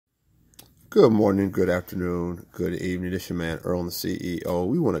Good morning, good afternoon, good evening. This is your man Earl, the CEO.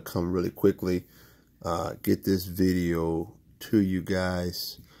 We want to come really quickly, get this video to you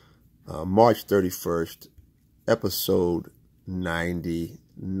guys. March 31st, episode 90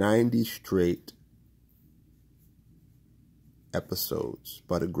 straight episodes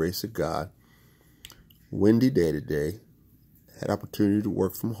by the grace of God. Windy day today. Had opportunity to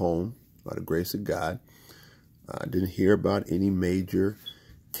work from home by the grace of God. Didn't hear about any major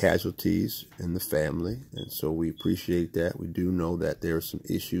casualties in the family, and so we appreciate that. We do know that there are some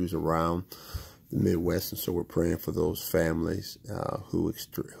issues around the Midwest, and so we're praying for those families who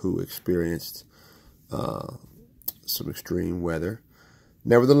experienced some extreme weather.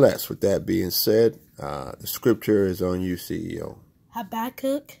 Nevertheless, with that being said, the scripture is on you, CEO.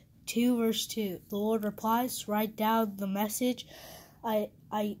 Habakkuk 2 verse 2. The Lord replies, write down the message I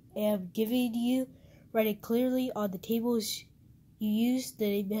am giving you. Write it clearly on the tables you use, that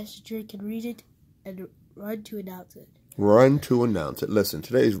a messenger can read it and run to announce it. Run to announce it. Listen,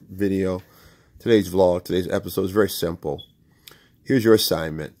 today's video, today's vlog, today's episode is very simple. Here's your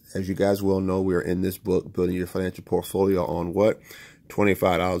assignment. As you guys well know, we are in this book, Building Your Financial Portfolio on what?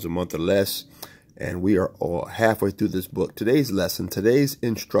 $25 a month or less. And we are all halfway through this book. Today's lesson, today's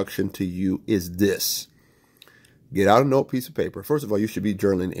instruction to you is this. Get out a note, piece of paper. First of all, you should be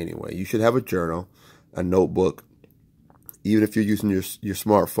journaling anyway. You should have a journal, a notebook. Even if you're using your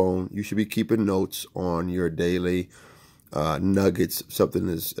smartphone, you should be keeping notes on your daily nuggets. Something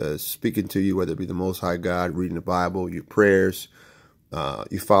is speaking to you, whether it be the Most High God, reading the Bible, your prayers,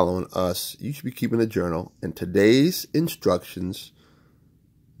 you following us. You should be keeping a journal. And today's instructions,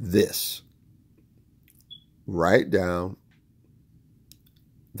 this. Write down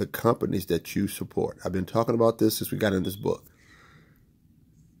the companies that you support. I've been talking about this since we got in this book.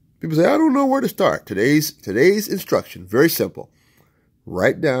 People say, I don't know where to start. Today's instruction, very simple.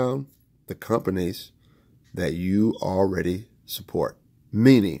 Write down the companies that you already support,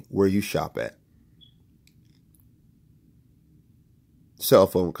 meaning where you shop at. Cell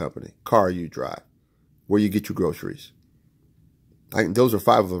phone company, car you drive, where you get your groceries. Those are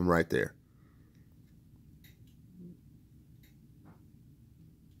 5 of them right there.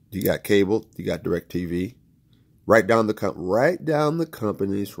 You got cable, you got DirecTV. Write down the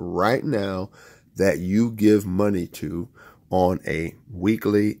companies right now that you give money to on a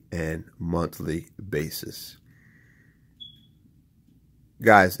weekly and monthly basis.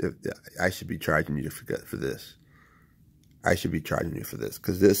 Guys, I should be charging you for this. I should be charging you for this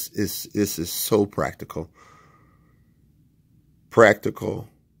because this is so practical. Practical.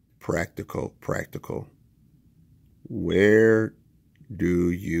 Where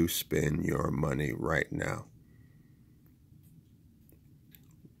do you spend your money right now?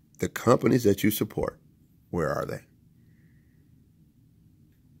 The companies that you support, where are they?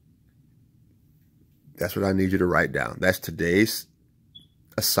 That's what I need you to write down. That's today's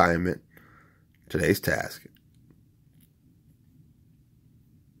assignment, today's task.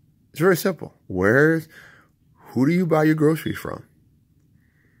 It's very simple. Who do you buy your groceries from?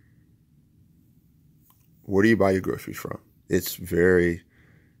 Where do you buy your groceries from? It's very,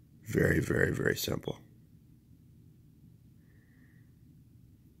 very, very, very simple.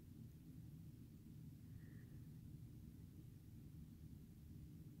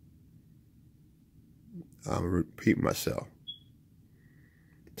 I'm going to repeat myself.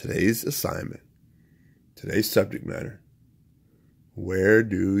 Today's assignment, today's subject matter. Where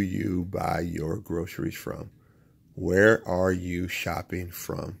do you buy your groceries from? Where are you shopping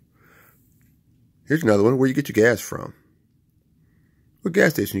from? Here's another one. Where you get your gas from? What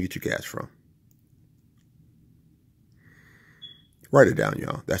gas station you get your gas from? Write it down,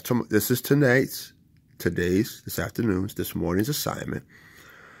 y'all. This is this afternoon's, this morning's assignment.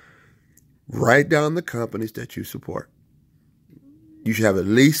 Write down the companies that you support. You should have at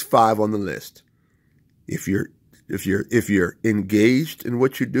least 5 on the list. If you're engaged in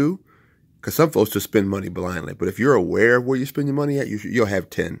what you do, because some folks just spend money blindly. But if you're aware of where you spend your money at, you'll have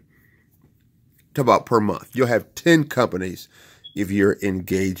 10. Talk about per month. You'll have 10 companies if you're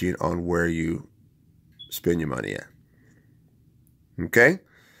engaging on where you spend your money at. Okay?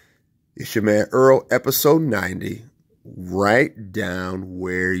 It's your man Earl, episode 90. Write down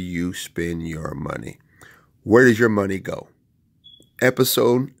where you spend your money. Where does your money go?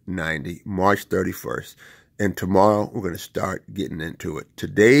 Episode 90, March 31st. And tomorrow we're going to start getting into it.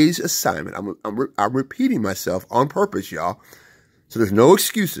 Today's assignment, I'm repeating myself on purpose, y'all. So there's no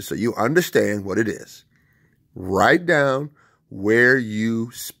excuses, so you understand what it is. Write down where you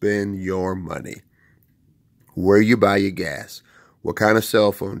spend your money. Where you buy your gas. What kind of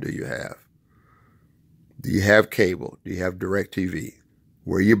cell phone do you have? Do you have cable? Do you have DirecTV?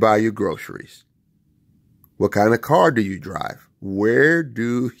 Where you buy your groceries? What kind of car do you drive? Where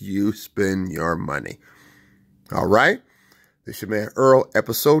do you spend your money? All right. This is your man Earl,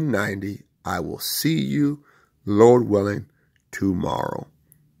 episode 90. I will see you, Lord willing, tomorrow.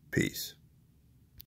 Peace.